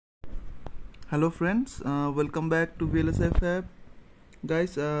Hello friends, welcome back to Vlsi app.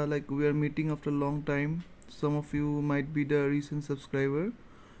 Guys, we are meeting after a long time. Some of you might be the recent subscriber.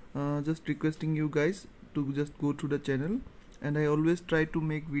 Just requesting you guys to just go to the channel, and I always try to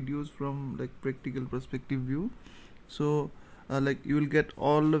make videos from practical perspective view. So you will get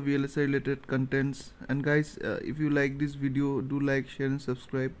all the VLSI related contents. And guys, if you like this video, do like, share and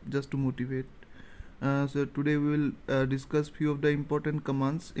subscribe just to motivate. So today we will discuss few of the important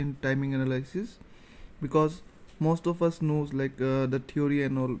commands in timing analysis, because most of us knows the theory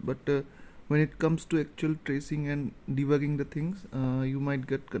and all, but when it comes to actual tracing and debugging the things, you might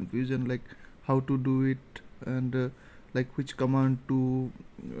get confusion like how to do it, and which command to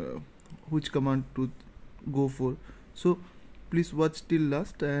go for. So please watch till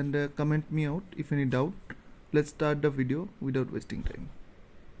last and comment me out if any doubt. Let's start the video without wasting time.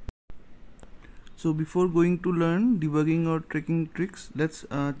 So before going to learn debugging or tracking tricks, let's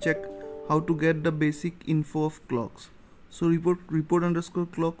check how to get the basic info of clocks. So report underscore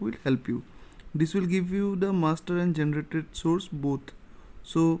clock will help you. This will give you the master and generated source both.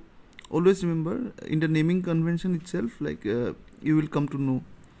 So always remember, in the naming convention itself, you will come to know,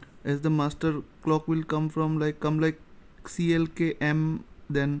 as the master clock will come from CLKM,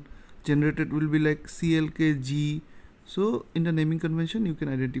 then generated will be like CLKG. So in the naming convention you can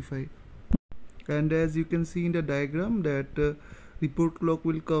identify. And as you can see in the diagram, that report clock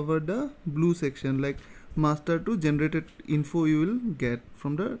will cover the blue section, like master to generated info you will get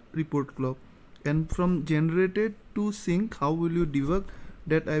from the report clock, and from generated to sync how will you debug,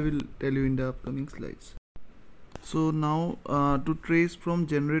 that I will tell you in the upcoming slides. So now to trace from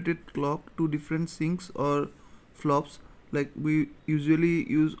generated clock to different syncs or flops, we usually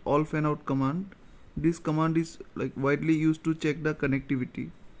use all fan out command. This command is widely used to check the connectivity.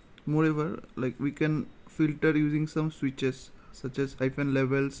 Moreover, we can filter using some switches such as hyphen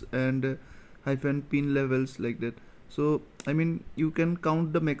levels and hyphen pin levels, like that. So I mean, you can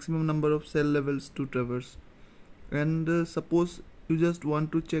count the maximum number of cell levels to traverse. And suppose you just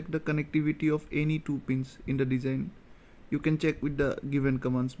want to check the connectivity of any two pins in the design, you can check with the given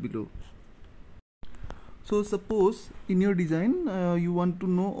commands below. So suppose in your design you want to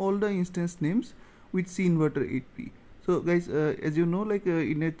know all the instance names with C inverter 8P. So guys, as you know,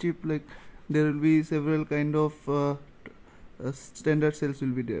 in a chip, there will be several kind of standard cells will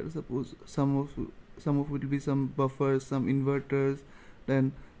be there. Suppose some of will be some buffers, some inverters,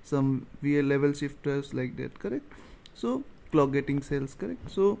 then some VL level shifters, like that, correct? So clock getting cells,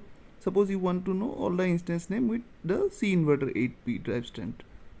 correct? So suppose you want to know all the instance name with the C inverter 8P drive strength.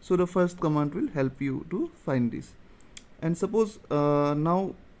 So the first command will help you to find this. And suppose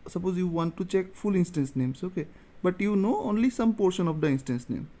suppose you want to check full instance names, okay, but you know only some portion of the instance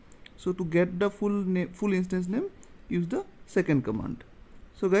name. So to get the full instance name, use the second command.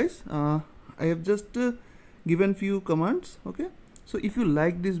 So guys, I have just given few commands, okay? So if you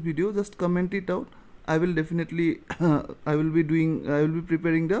like this video, just comment it out. I will definitely I will be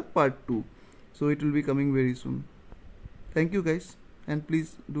preparing the part 2, so it will be coming very soon. Thank you guys, and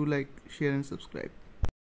please do like, share and subscribe.